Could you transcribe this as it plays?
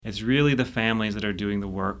It's really the families that are doing the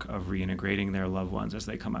work of reintegrating their loved ones as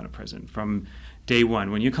they come out of prison. From day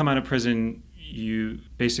one, when you come out of prison, you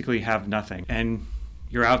basically have nothing, and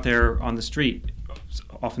you're out there on the street,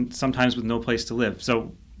 sometimes with no place to live.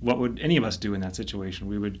 So what would any of us do in that situation?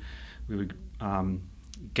 We would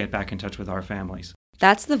get back in touch with our families.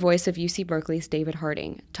 That's the voice of UC Berkeley's David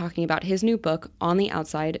Harding, talking about his new book, On the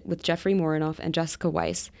Outside, with Jeffrey Morinoff and Jessica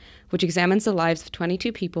Weiss, which examines the lives of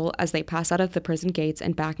 22 people as they pass out of the prison gates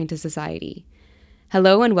and back into society.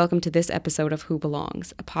 Hello and welcome to this episode of Who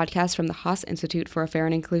Belongs, a podcast from the Haas Institute for a Fair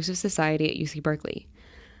and Inclusive Society at UC Berkeley.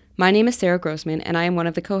 My name is Sarah Grossman, and I am one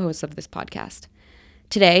of the co-hosts of this podcast.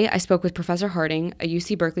 Today, I spoke with Professor Harding, a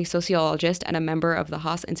UC Berkeley sociologist and a member of the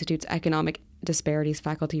Haas Institute's Economic Disparities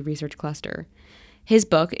Faculty Research Cluster. His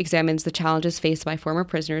book examines the challenges faced by former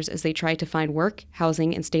prisoners as they try to find work,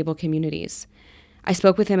 housing, and stable communities. I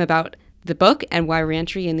spoke with him about the book and why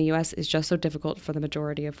reentry in the U.S. is just so difficult for the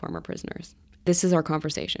majority of former prisoners. This is our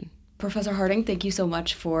conversation. Professor Harding, thank you so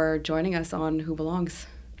much for joining us on Who Belongs.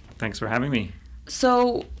 Thanks for having me.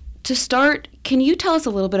 So, to start, can you tell us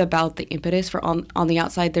a little bit about the impetus for On the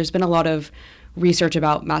Outside? There's been a lot of research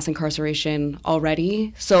about mass incarceration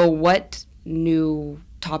already. So what new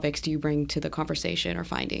topics do you bring to the conversation or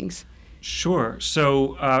findings? Sure.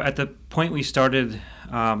 So at the point we started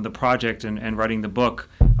the project and writing the book,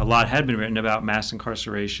 a lot had been written about mass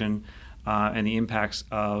incarceration and the impacts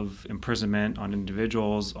of imprisonment on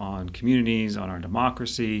individuals, on communities, on our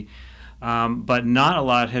democracy. But not a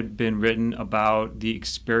lot had been written about the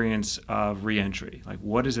experience of reentry. Like,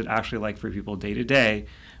 what is it actually like for people day to day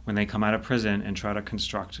when they come out of prison and try to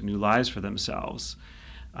construct new lives for themselves?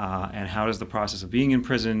 And how does the process of being in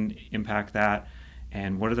prison impact that?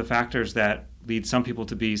 And what are the factors that lead some people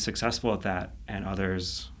to be successful at that and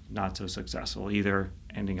others not so successful, either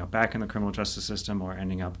ending up back in the criminal justice system or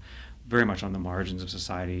ending up very much on the margins of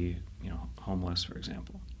society, homeless, for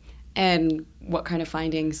example. And what kind of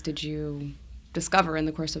findings did you discover in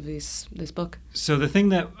the course of this book? So the thing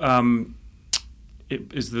that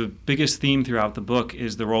is the biggest theme throughout the book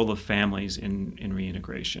is the role of families in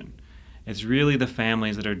reintegration. It's really the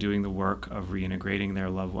families that are doing the work of reintegrating their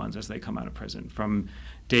loved ones as they come out of prison. From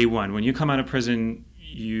day one, when you come out of prison,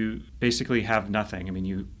 you basically have nothing. I mean,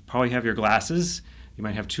 you probably have your glasses. You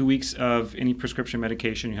might have 2 weeks of any prescription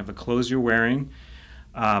medication. You have the clothes you're wearing.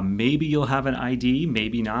 Maybe you'll have an ID,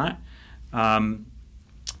 maybe not. And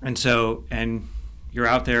you're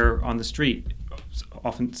out there on the street,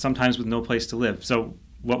 sometimes with no place to live. So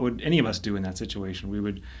what would any of us do in that situation? We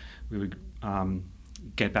would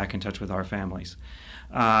get back in touch with our families.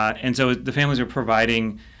 And so the families are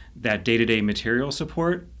providing that day-to-day material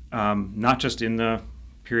support, not just in the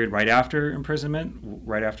period right after imprisonment,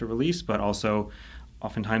 right after release, but also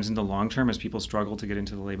oftentimes in the long term as people struggle to get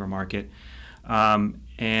into the labor market.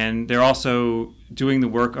 And they're also doing the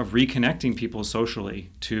work of reconnecting people socially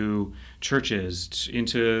to churches,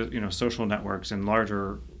 into social networks and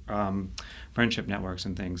larger friendship networks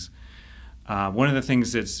and things. One of the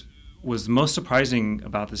things that was most surprising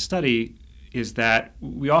about this study is that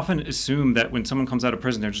we often assume that when someone comes out of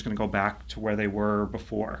prison, they're just going to go back to where they were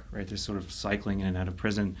before, right? This sort of cycling in and out of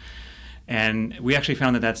prison. And we actually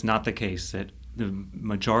found that that's not the case, that the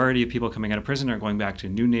majority of people coming out of prison are going back to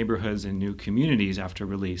new neighborhoods and new communities after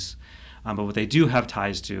release. But what they do have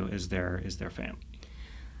ties to is their family.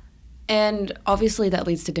 And obviously that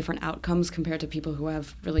leads to different outcomes compared to people who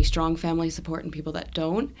have really strong family support and people that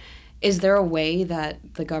don't. Is there a way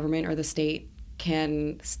that the government or the state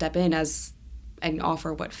can step in and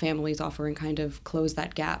offer what families offer and kind of close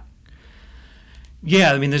that gap?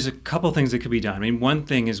 Yeah, I mean, there's a couple things that could be done. I mean, one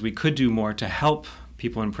thing is we could do more to help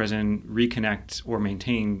people in prison reconnect or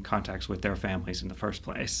maintain contacts with their families in the first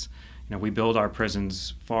place. We build our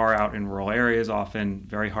prisons far out in rural areas, often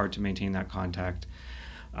very hard to maintain that contact.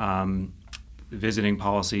 Visiting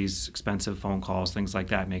policies, expensive phone calls, things like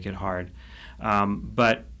that make it hard.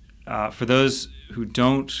 But for those who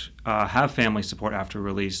don't have family support after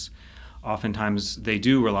release, oftentimes they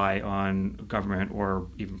do rely on government or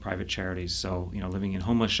even private charities. So, living in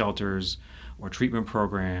homeless shelters or treatment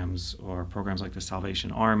programs or programs like the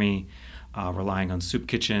Salvation Army, relying on soup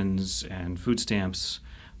kitchens and food stamps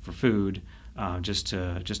for food, just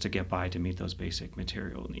to get by to meet those basic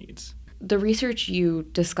material needs. The research you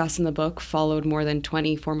discuss in the book followed more than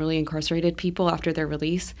 20 formerly incarcerated people after their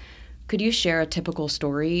release. Could you share a typical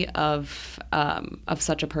story of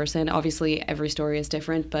such a person? Obviously, every story is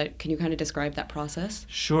different, but can you kind of describe that process?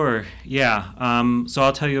 Sure, yeah. So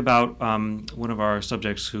I'll tell you about one of our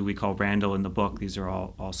subjects who we call Randall in the book. These are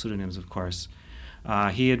all pseudonyms, of course.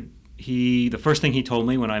 The first thing he told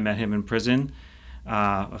me when I met him in prison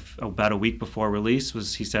about a week before release,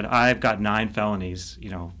 he said, "I've got 9 felonies,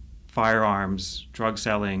 firearms, drug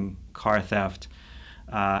selling, car theft,"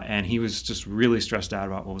 and he was just really stressed out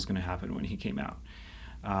about what was going to happen when he came out.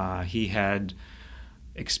 He had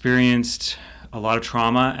experienced a lot of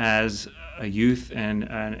trauma as a youth and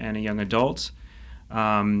a young adult,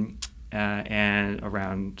 and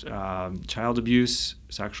around child abuse,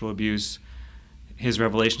 sexual abuse. His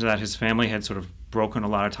revelation that his family had sort of broken a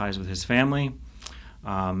lot of ties with his family.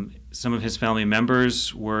 Some of his family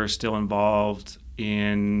members were still involved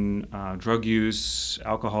in drug use,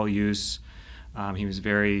 alcohol use. He was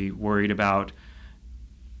very worried about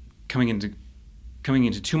coming into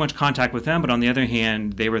too much contact with them, but on the other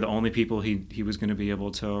hand, they were the only people he was going to be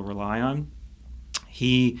able to rely on.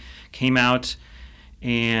 He came out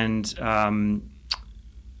and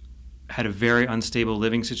had a very unstable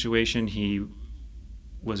living situation. He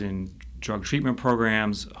was in drug treatment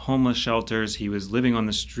programs, homeless shelters. He was living on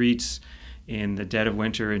the streets in the dead of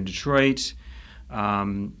winter in Detroit.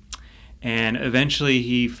 And eventually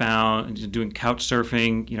he found, doing couch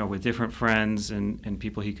surfing, with different friends and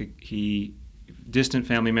people distant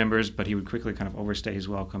family members, but he would quickly kind of overstay his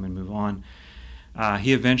welcome and move on.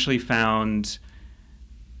 He eventually found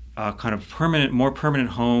a kind of more permanent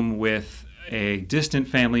home with a distant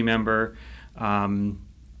family member,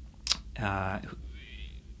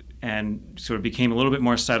 and sort of became a little bit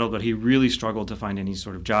more settled, but he really struggled to find any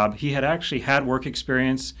sort of job. He had actually had work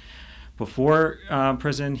experience before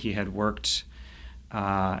prison. He had worked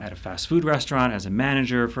at a fast food restaurant as a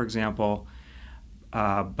manager, for example,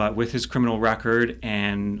 but with his criminal record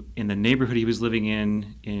and in the neighborhood he was living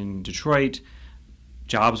in Detroit,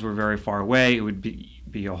 jobs were very far away. It would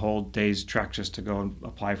be a whole day's trek just to go and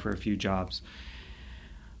apply for a few jobs.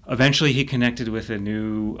 Eventually he connected with a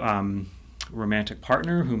new romantic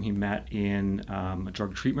partner whom he met in a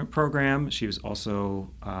drug treatment program. She was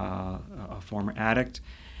also a former addict,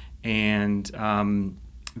 and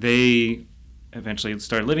they eventually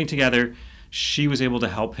started living together. She was able to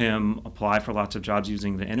help him apply for lots of jobs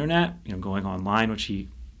using the internet, going online, which he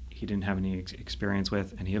didn't have any experience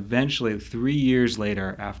with. And he eventually, 3 years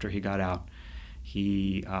later, after he got out,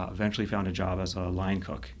 he eventually found a job as a line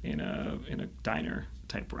cook in a diner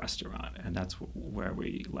type restaurant, and that's where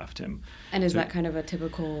we left him. And is that kind of a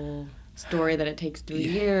typical story that it takes 3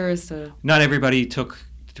 years? So not everybody took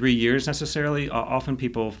 3 years necessarily. Often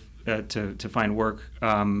people to find work.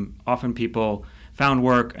 Often people found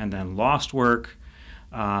work and then lost work,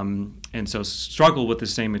 and so struggled with the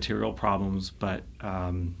same material problems, but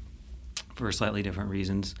for slightly different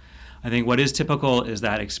reasons. I think what is typical is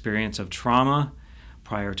that experience of trauma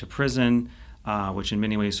prior to prison, which in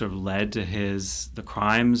many ways sort of led to the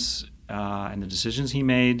crimes and the decisions he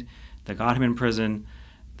made that got him in prison,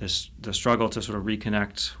 the struggle to sort of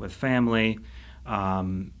reconnect with family,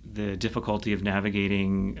 the difficulty of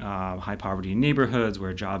navigating high poverty neighborhoods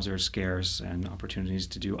where jobs are scarce and opportunities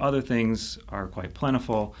to do other things are quite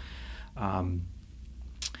plentiful.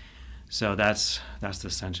 So that's the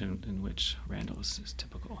sense in which Randall is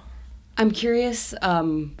typical. I'm curious,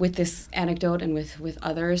 with this anecdote and with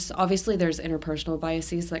others, obviously there's interpersonal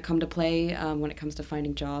biases that come to play when it comes to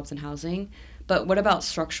finding jobs and housing, but what about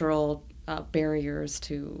structural barriers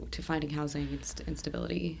to finding housing and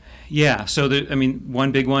stability? Yeah, so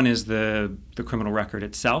one big one is the criminal record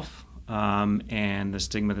itself, and the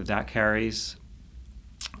stigma that carries.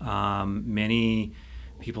 Many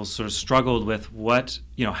people sort of struggled with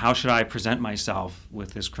how should I present myself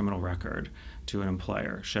with this criminal record to an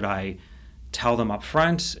employer? Should I tell them up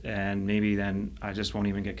front and maybe then I just won't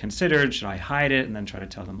even get considered? Should I hide it and then try to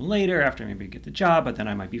tell them later after I maybe get the job, but then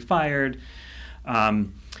I might be fired?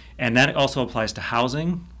 And that also applies to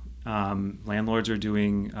housing. Landlords are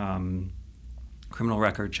doing criminal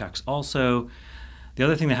record checks also. The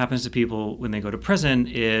other thing that happens to people when they go to prison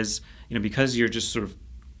is, because you're just sort of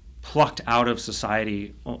plucked out of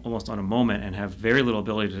society almost on a moment and have very little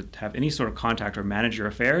ability to have any sort of contact or manage your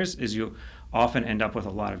affairs, is you often end up with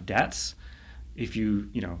a lot of debts. If you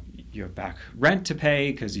have back rent to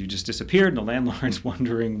pay because you just disappeared and the landlord's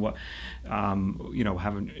wondering what,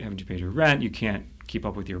 haven't you paid your rent? You can't keep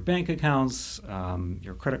up with your bank accounts,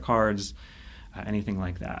 your credit cards, anything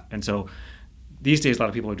like that. And so these days, a lot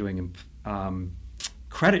of people are doing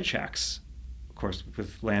credit checks. Of course,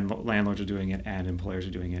 with landlords are doing it and employers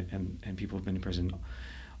are doing it, and people who've been in prison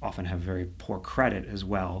often have very poor credit as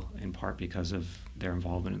well, in part because of their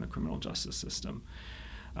involvement in the criminal justice system.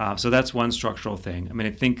 So that's one structural thing. I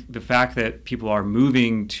think the fact that people are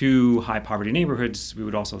moving to high poverty neighborhoods, we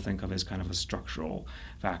would also think of as kind of a structural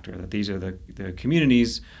factor, that these are the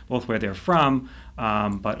communities, both where they're from,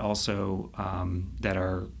 but also that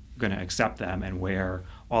are going to accept them, and where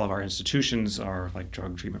all of our institutions are, like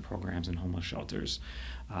drug treatment programs and homeless shelters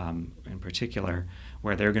in particular,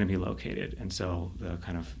 where they're going to be located. And so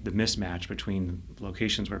the mismatch between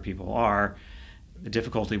locations where people are, the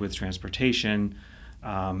difficulty with transportation,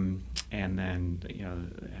 and then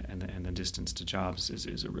and the distance to jobs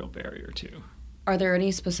is a real barrier too. Are there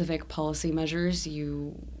any specific policy measures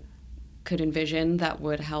you could envision that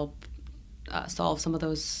would help solve some of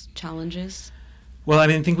those challenges? Well, I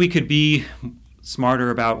think we could be smarter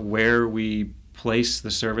about where we place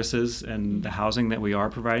the services and the housing that we are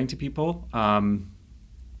providing to people, and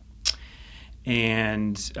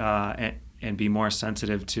be more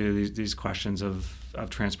sensitive to these questions of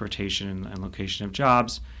transportation and location of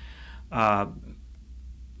jobs.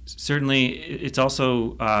 Certainly, it's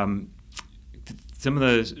also some of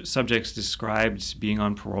the subjects described being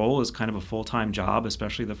on parole is kind of a full-time job,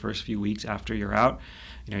 especially the first few weeks after you're out.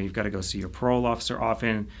 You've got to go see your parole officer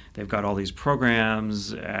often. They've got all these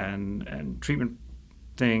programs and treatment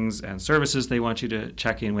things and services they want you to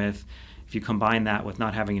check in with. If you combine that with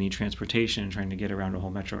not having any transportation and trying to get around a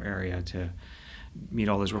whole metro area to meet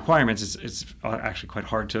all those requirements, it's actually quite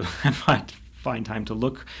hard to find time to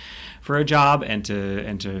look for a job and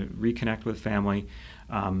to reconnect with family.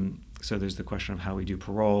 So there's the question of how we do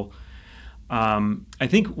parole. I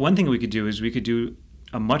think one thing we could do is we could do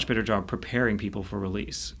a much better job preparing people for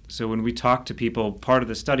release. So when we talk to people, part of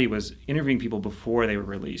the study was interviewing people before they were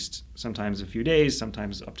released, sometimes a few days,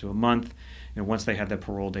 sometimes up to a month. Once they had the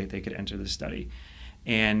parole date, they could enter the study.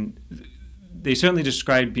 And they certainly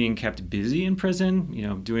described being kept busy in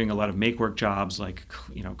prison, doing a lot of make-work jobs like,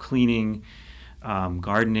 cleaning,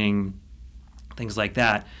 gardening, things like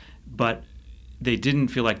that. But they didn't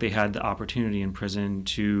feel like they had the opportunity in prison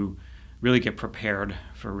to really get prepared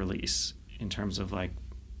for release in terms of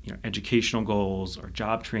educational goals or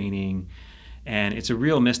job training. And it's a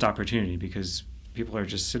real missed opportunity because people are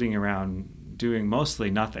just sitting around doing mostly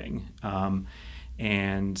nothing.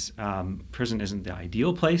 Prison isn't the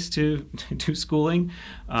ideal place to do schooling,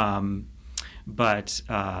 but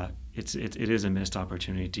it is a missed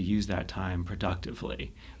opportunity to use that time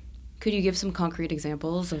productively. Could you give some concrete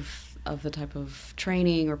examples of the type of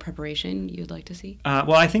training or preparation you'd like to see?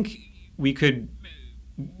 Well, I think we could.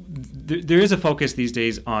 There is a focus these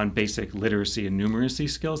days on basic literacy and numeracy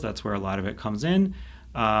skills. That's where a lot of it comes in.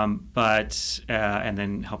 And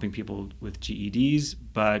then helping people with GEDs.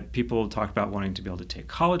 But people talk about wanting to be able to take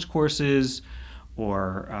college courses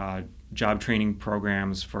or job training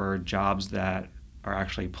programs for jobs that are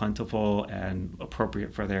actually plentiful and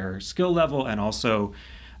appropriate for their skill level and also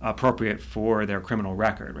appropriate for their criminal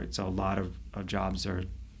record, right? So a lot of jobs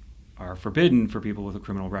are forbidden for people with a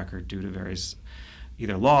criminal record due to various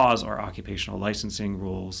either laws or occupational licensing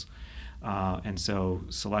rules. And so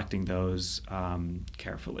selecting those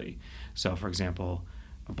carefully. So, for example,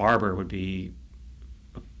 a barber would be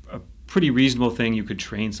a pretty reasonable thing you could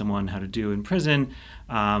train someone how to do in prison,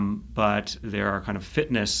 but there are kind of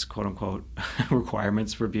fitness, quote-unquote,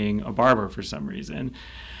 requirements for being a barber for some reason.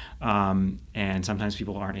 And sometimes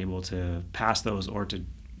people aren't able to pass those or to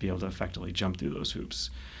be able to effectively jump through those hoops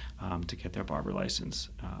to get their barber license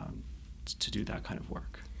to do that kind of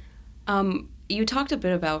work. You talked a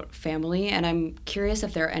bit about family, and I'm curious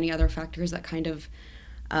if there are any other factors that kind of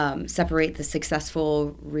separate the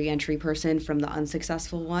successful reentry person from the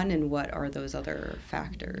unsuccessful one, and what are those other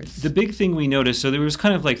factors? The big thing we noticed, so there was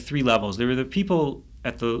kind of like three levels. There were the people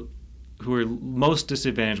who were most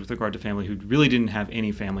disadvantaged with regard to family, who really didn't have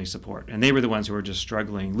any family support, and they were the ones who were just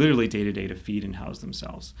struggling literally day to day to feed and house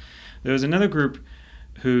themselves. There was another group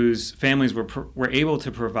whose families were able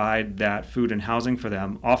to provide that food and housing for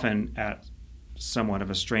them, often at somewhat of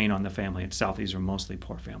a strain on the family itself. These were mostly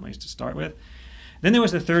poor families to start with. Then there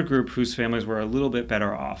was the third group whose families were a little bit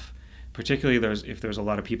better off, particularly if there's a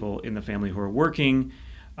lot of people in the family who are working.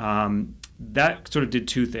 That sort of did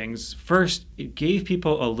two things. First, it gave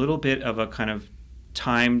people a little bit of a kind of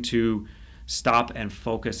time to stop and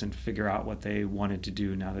focus and figure out what they wanted to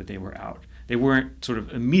do now that they were out. They weren't sort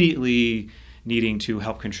of immediately needing to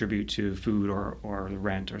help contribute to food or the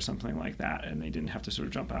rent or something like that, and they didn't have to sort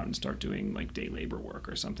of jump out and start doing like day labor work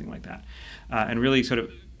or something like that, and really sort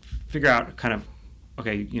of figure out kind of,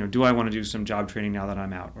 okay, do I want to do some job training now that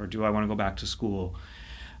I'm out, or do I want to go back to school?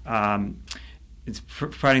 It's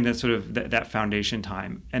providing that sort of that foundation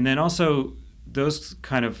time. And then also those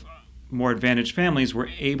kind of more advantaged families were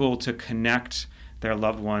able to connect their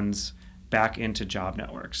loved ones back into job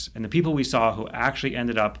networks. And the people we saw who actually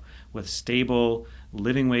ended up with stable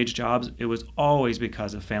living wage jobs, it was always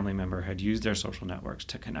because a family member had used their social networks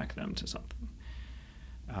to connect them to something.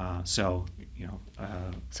 So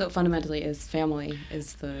So fundamentally, is family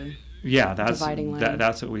is the that's dividing line.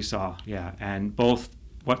 That's what we saw. Yeah, and both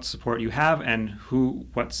what support you have and who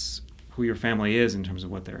your family is in terms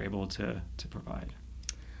of what they're able to provide.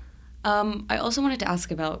 I also wanted to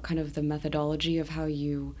ask about kind of the methodology of how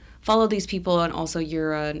you follow these people, and also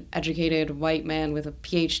you're an educated white man with a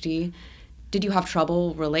PhD. Did you have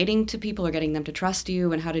trouble relating to people or getting them to trust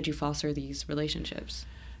you, and how did you foster these relationships?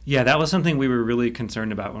 Yeah, that was something we were really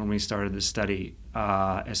concerned about when we started the study,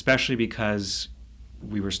 especially because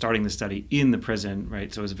we were starting the study in the prison,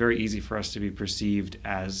 right? So it was very easy for us to be perceived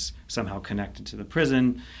as somehow connected to the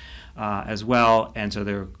prison as well. And so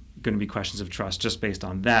there were going to be questions of trust just based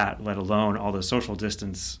on that, let alone all the social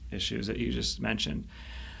distance issues that you just mentioned.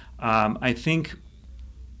 I think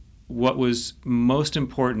what was most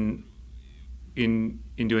important in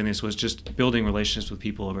doing this was just building relationships with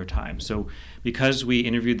people over time. So because we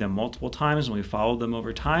interviewed them multiple times and we followed them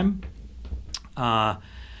over time,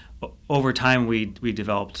 we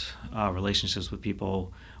developed relationships with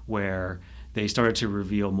people where they started to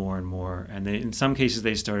reveal more and more. And in some cases,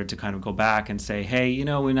 they started to kind of go back and say, hey,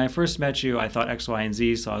 when I first met you, I thought X, Y, and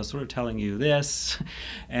Z, so I was sort of telling you this.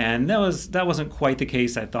 And that wasn't quite the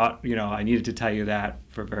case. I thought, I needed to tell you that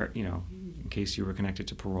in case you were connected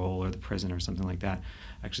to parole or the prison or something like that.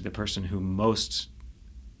 Actually, the person who most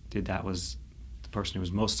did that was the person who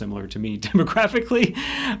was most similar to me demographically,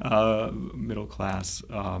 middle class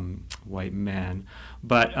white man.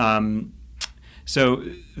 But so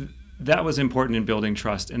that was important in building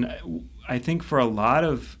trust. And I think for a lot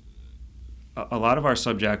of our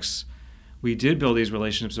subjects, we did build these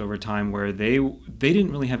relationships over time where they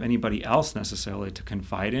didn't really have anybody else necessarily to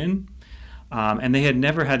confide in. And they had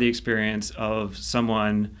never had the experience of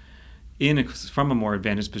someone from a more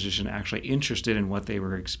advantaged position actually interested in what they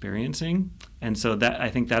were experiencing. And so I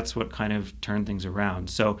think that's what kind of turned things around.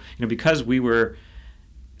 So, because we were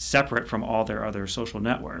separate from all their other social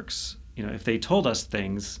networks, if they told us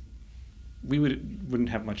things, we wouldn't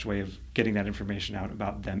have much way of getting that information out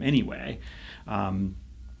about them anyway. And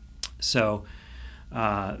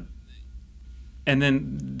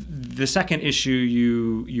then the second issue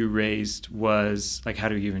you raised was, like, how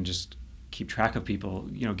do you even just keep track of people,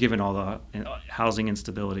 given all the housing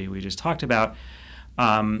instability we just talked about.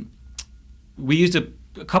 We used a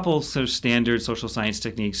couple sort of standard social science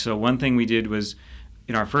techniques. So one thing we did was,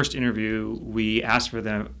 in our first interview, we asked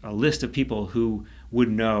for a list of people who would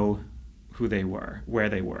know who they were, where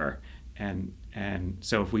they were. And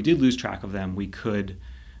so if we did lose track of them, we could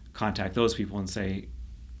contact those people and say,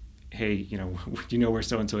 hey, do you know where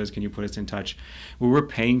so-and-so is? Can you put us in touch? We were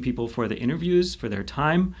paying people for the interviews, for their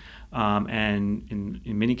time. And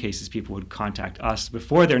in many cases, people would contact us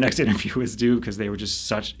before their next interview was due because they were just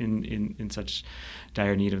in such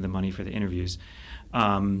dire need of the money for the interviews.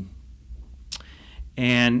 And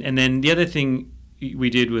then the other thing we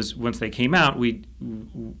did was, once they came out, we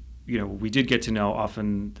did get to know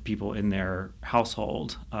often the people in their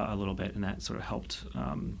household a little bit, and that sort of helped.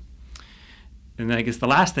 And then I guess the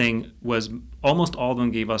last thing was, almost all of them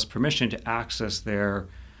gave us permission to access their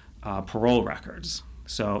parole records.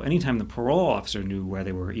 So anytime the parole officer knew where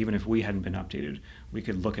they were, even if we hadn't been updated, we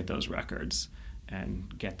could look at those records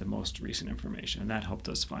and get the most recent information. And that helped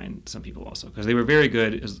us find some people also, because they were very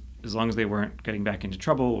good, as long as they weren't getting back into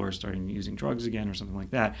trouble or starting using drugs again or something like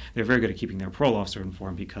that. They were very good at keeping their parole officer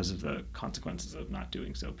informed because of the consequences of not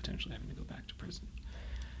doing so, potentially having to go back to prison.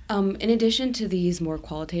 In addition to these more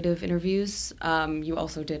qualitative interviews, you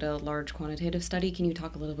also did a large quantitative study. Can you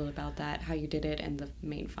talk a little bit about that, how you did it, and the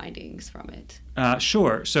main findings from it?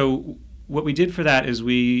 Sure. So what we did for that is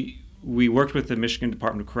we worked with the Michigan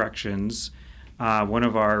Department of Corrections. One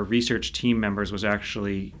of our research team members was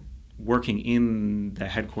actually working in the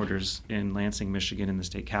headquarters in Lansing, Michigan, in the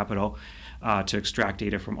state capital, to extract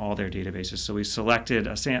data from all their databases. So we selected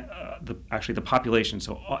the population,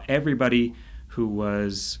 so everybody who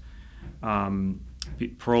was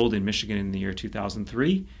paroled in Michigan in the year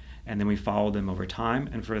 2003, and then we followed them over time.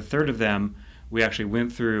 And for a third of them, we actually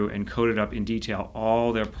went through and coded up in detail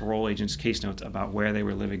all their parole agents' case notes about where they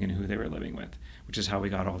were living and who they were living with, which is how we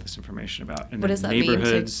got all this information about. And what does that mean,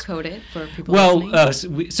 to code it for people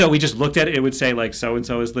listening? So we just looked at it. It would say, like,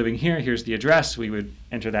 so-and-so is living here. Here's the address. We would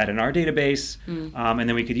enter that in our database. And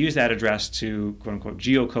then we could use that address to, quote-unquote,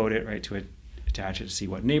 geocode it, right, to attach it to see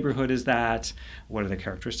what neighborhood is that, what are the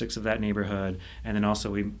characteristics of that neighborhood, and then also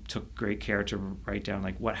we took great care to write down,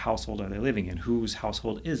 like, what household are they living in, whose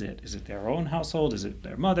household is it their own household, is it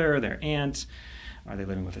their mother, their aunt, are they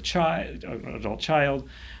living with an adult child,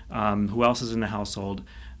 who else is in the household,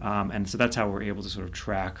 and so that's how we're able to sort of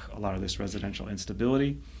track a lot of this residential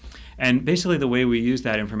instability. And basically the way we use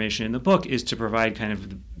that information in the book is to provide kind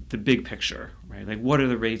of the big picture, right? Like, what are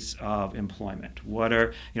the rates of employment? What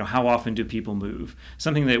are, how often do people move?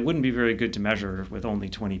 Something that wouldn't be very good to measure with only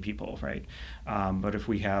 20 people, right? But if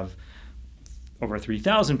we have over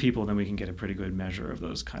 3,000 people, then we can get a pretty good measure of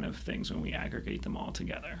those kind of things when we aggregate them all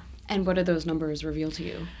together. And what do those numbers reveal to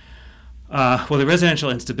you? Well, the residential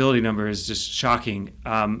instability number is just shocking.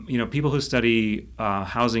 People who study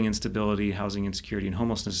housing instability, housing insecurity, and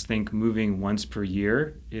homelessness think moving once per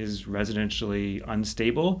year is residentially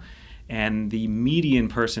unstable, and the median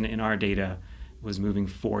person in our data was moving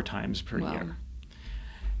 4 times per year.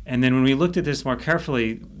 And then when we looked at this more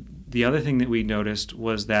carefully, the other thing that we noticed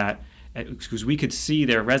was that because we could see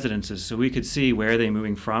their residences, so we could see where are they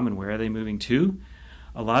moving from and where are they moving to.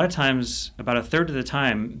 A lot of times, about a third of the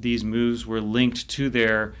time, these moves were linked to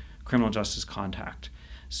their criminal justice contact.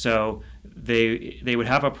 So they would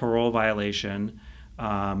have a parole violation,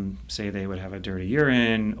 say they would have a dirty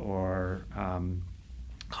urine or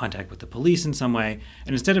contact with the police in some way,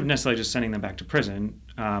 and instead of necessarily just sending them back to prison,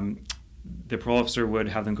 the parole officer would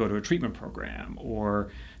have them go to a treatment program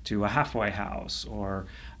or to a halfway house or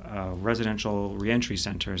residential reentry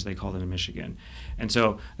center, as they call them in Michigan. And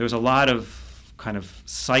so there was a lot of kind of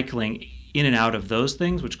cycling in and out of those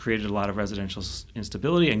things, which created a lot of residential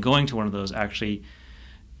instability, and going to one of those actually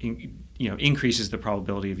increases the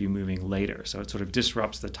probability of you moving later. So it sort of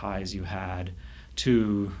disrupts the ties you had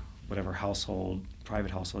to whatever private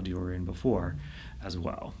household you were in before as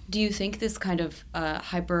well. Do you think this kind of I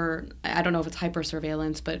don't know if it's hyper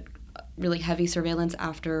surveillance, but really heavy surveillance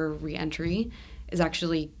after reentry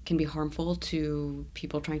can be harmful to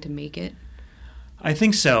people trying to make it? I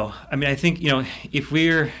think so. I mean, I think, if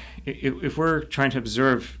we're trying to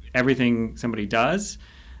observe everything somebody does,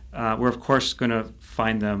 we're of course going to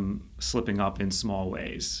find them slipping up in small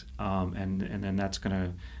ways, and then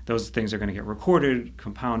those things are going to get recorded,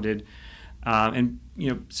 compounded, and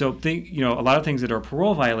a lot of things that are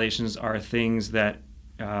parole violations are things that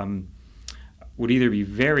would either be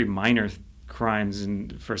very minor crimes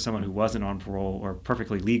for someone who wasn't on parole or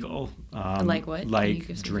perfectly legal. Like what?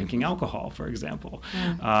 Like drinking alcohol, for example.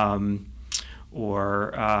 Yeah.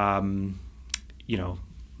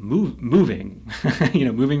 Moving,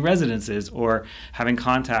 moving residences, or having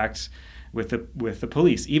contact with the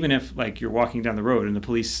police. Even if you're walking down the road and the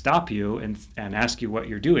police stop you and ask you what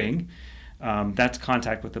you're doing, that's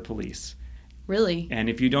contact with the police. Really? And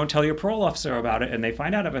if you don't tell your parole officer about it and they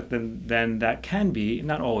find out about it, then that can be,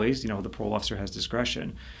 not always, the parole officer has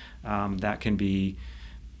discretion, that can be,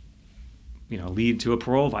 lead to a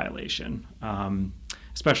parole violation,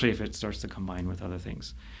 especially if it starts to combine with other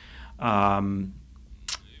things.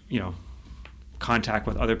 Contact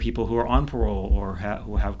with other people who are on parole or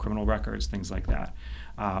who have criminal records, things like that,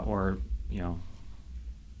 or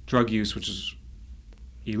drug use, which is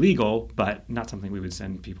illegal, but not something we would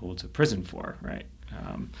send people to prison for, right?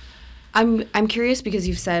 I'm curious because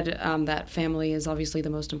you've said that family is obviously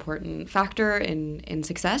the most important factor in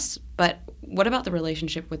success, but what about the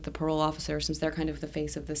relationship with the parole officer, since they're kind of the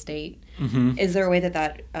face of the state? Mm-hmm. Is there a way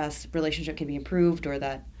that relationship can be improved, or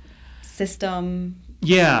that system?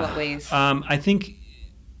 Yeah. In what ways? I think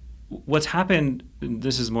what's happened,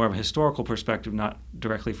 this is more of a historical perspective, not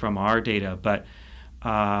directly from our data, but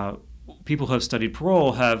people who have studied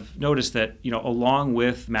parole have noticed that, along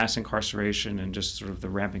with mass incarceration and just sort of the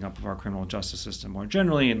ramping up of our criminal justice system more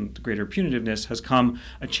generally and greater punitiveness, has come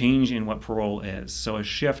a change in what parole is. So a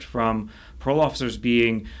shift from parole officers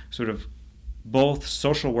being sort of both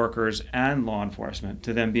social workers and law enforcement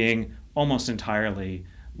to them being almost entirely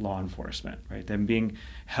law enforcement, right? Them being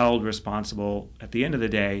held responsible at the end of the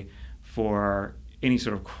day for any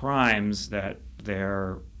sort of crimes that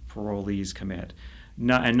their parolees commit.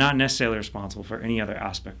 Not necessarily responsible for any other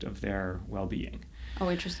aspect of their well-being. Oh,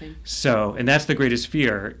 interesting. So, and that's the greatest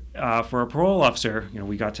fear. For a parole officer,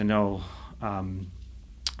 we got to know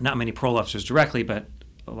not many parole officers directly, but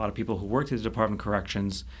a lot of people who worked at the Department of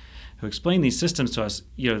Corrections who explained these systems to us.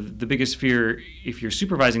 The biggest fear, if you're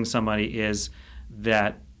supervising somebody, is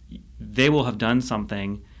that they will have done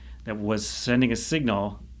something that was sending a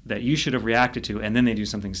signal that you should have reacted to, and then they do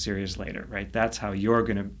something serious later, right? That's how you're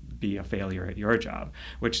going to be a failure at your job.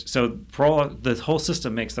 The whole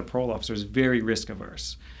system makes the parole officers very risk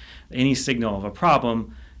averse. Any signal of a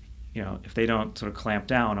problem, if they don't sort of clamp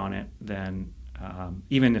down on it, then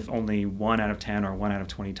even if only 1 out of 10 or 1 out of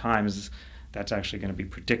 20 times, that's actually going to be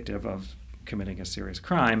predictive of committing a serious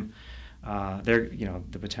crime.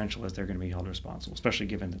 The potential is they're going to be held responsible, especially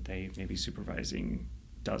given that they may be supervising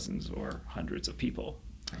dozens or hundreds of people.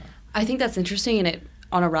 I think that's interesting, and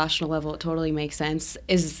on a rational level, it totally makes sense.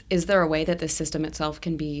 Is there a way that the system itself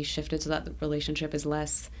can be shifted so that the relationship is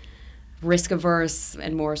less risk averse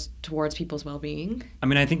and more towards people's well-being? I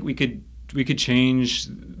mean, I think we could change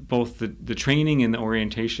both the training and the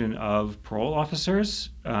orientation of parole officers,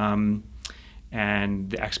 and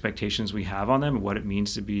the expectations we have on them and what it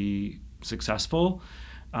means to be successful.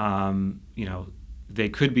 They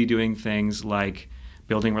could be doing things like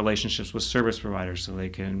building relationships with service providers so they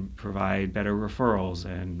can provide better referrals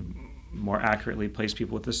and more accurately place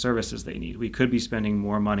people with the services they need. We could be spending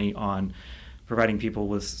more money on providing people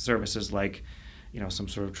with services like, some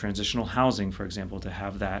sort of transitional housing, for example, to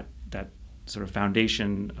have that sort of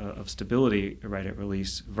foundation of stability right at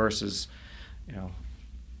release versus,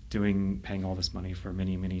 paying all this money for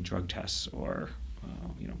many drug tests or,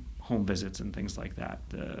 home visits and things like that.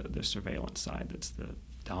 The surveillance side, that's the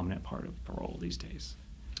dominant part of parole these days.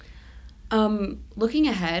 Looking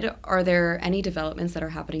ahead, are there any developments that are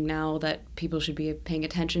happening now that people should be paying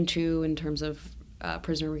attention to in terms of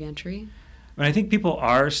prisoner reentry? I think people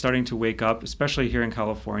are starting to wake up, especially here in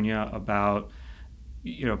California, about,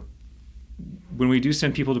 when we do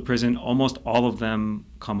send people to prison, almost all of them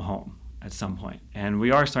come home at some point. And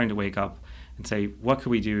we are starting to wake up and say, what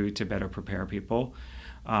could we do to better prepare people?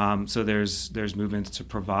 So there's movements to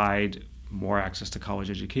provide more access to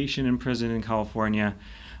college education in prison in California.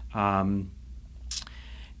 And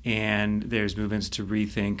there's movements to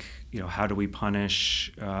rethink, how do we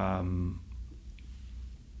punish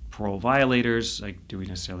parole violators? Like, do we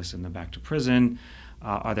necessarily send them back to prison?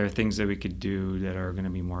 Are there things that we could do that are going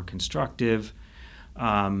to be more constructive?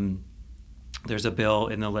 There's a bill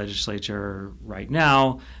in the legislature right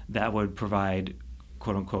now that would provide,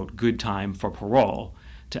 quote unquote, good time for parole,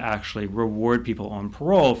 to actually reward people on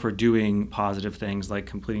parole for doing positive things like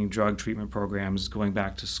completing drug treatment programs, going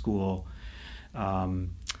back to school,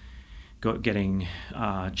 getting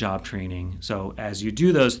job training. So as you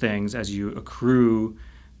do those things, as you accrue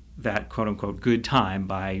that quote-unquote good time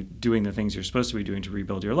by doing the things you're supposed to be doing to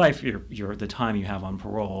rebuild your life, the time you have on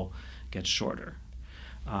parole gets shorter.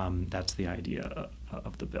 That's the idea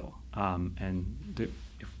of the bill. If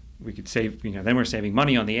we could save, then we're saving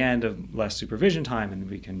money on the end of less supervision time, and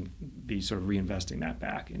we can be sort of reinvesting that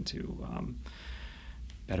back into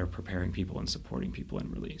better preparing people and supporting people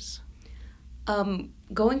in release.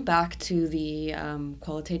 Going back to the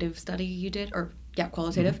qualitative study you did,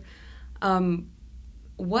 qualitative,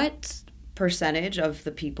 what percentage of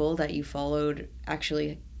the people that you followed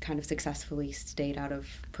actually kind of successfully stayed out of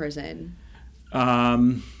prison?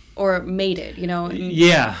 Or made it,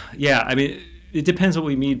 Yeah. I mean, it depends what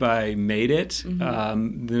we mean by made it.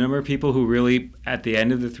 Mm-hmm. The number of people who really, at the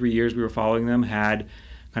end of the 3 years we were following them, had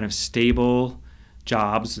kind of stable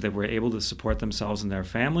jobs that were able to support themselves and their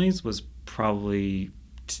families was probably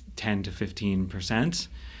 10 to 15%.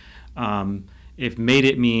 If made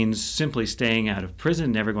it means simply staying out of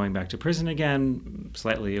prison, never going back to prison again,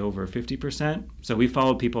 slightly over 50%. So we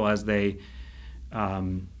followed people as they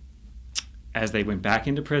went back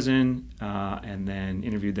into prison, and then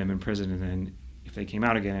interviewed them in prison, and then if they came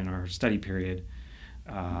out again in our study period,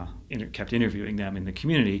 kept interviewing them in the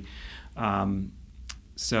community.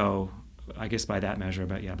 So I guess by that measure,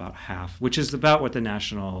 about half, which is about what the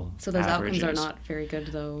national So those average outcomes is. are not very good,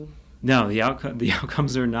 though. No, the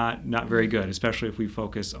outcomes are not very good, especially if we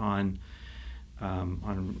focus on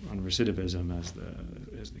recidivism as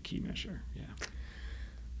the key measure.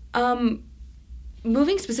 Yeah.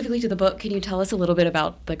 Moving specifically to the book, can you tell us a little bit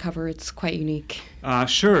about the cover? It's quite unique.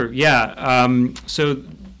 Sure. Yeah. So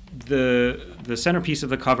the centerpiece of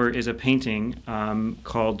the cover is a painting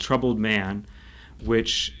called Troubled Man,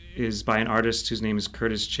 which is by an artist whose name is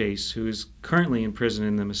Curtis Chase, who is currently in prison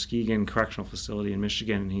in the Muskegon Correctional Facility in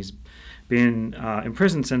Michigan, and he's been in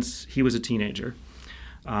prison since he was a teenager.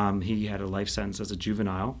 He had a life sentence as a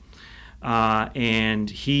juvenile,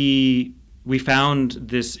 and we found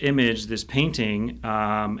this image, this painting,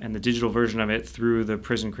 and the digital version of it through the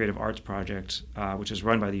Prison Creative Arts Project, which is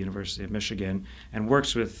run by the University of Michigan and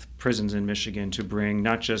works with prisons in Michigan to bring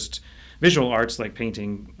not just visual arts like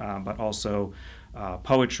painting, but also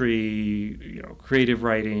poetry, creative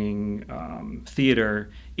writing, theater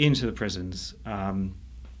into the prisons, and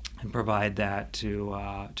provide that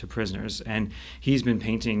to prisoners. And he's been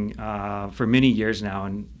painting for many years now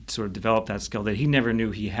and sort of developed that skill that he never knew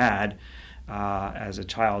he had as a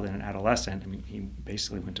child and an adolescent. I mean, he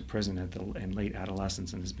basically went to prison in late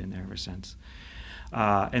adolescence and has been there ever since.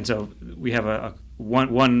 And so we have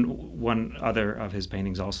one other of his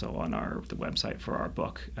paintings also on the website for our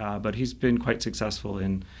book. But he's been quite successful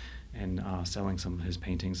in selling some of his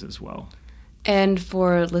paintings as well. And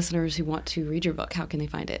for listeners who want to read your book, how can they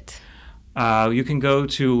find it? You can go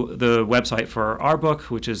to the website for our book,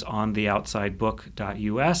 which is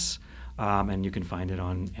ontheoutsidebook.us, and you can find it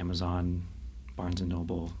on Amazon, Barnes &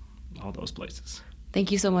 Noble, all those places.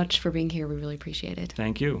 Thank you so much for being here. We really appreciate it.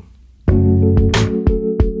 Thank you.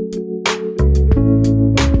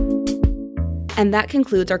 And that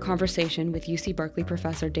concludes our conversation with UC Berkeley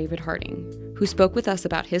professor David Harding, who spoke with us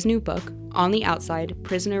about his new book, On the Outside,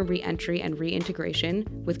 Prisoner Reentry and Reintegration,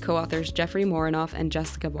 with co-authors Jeffrey Morinoff and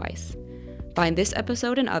Jessica Weiss. Find this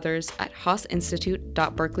episode and others at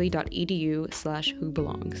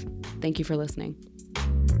haasinstitute.berkeley.edu/whobelongs. Thank you for listening.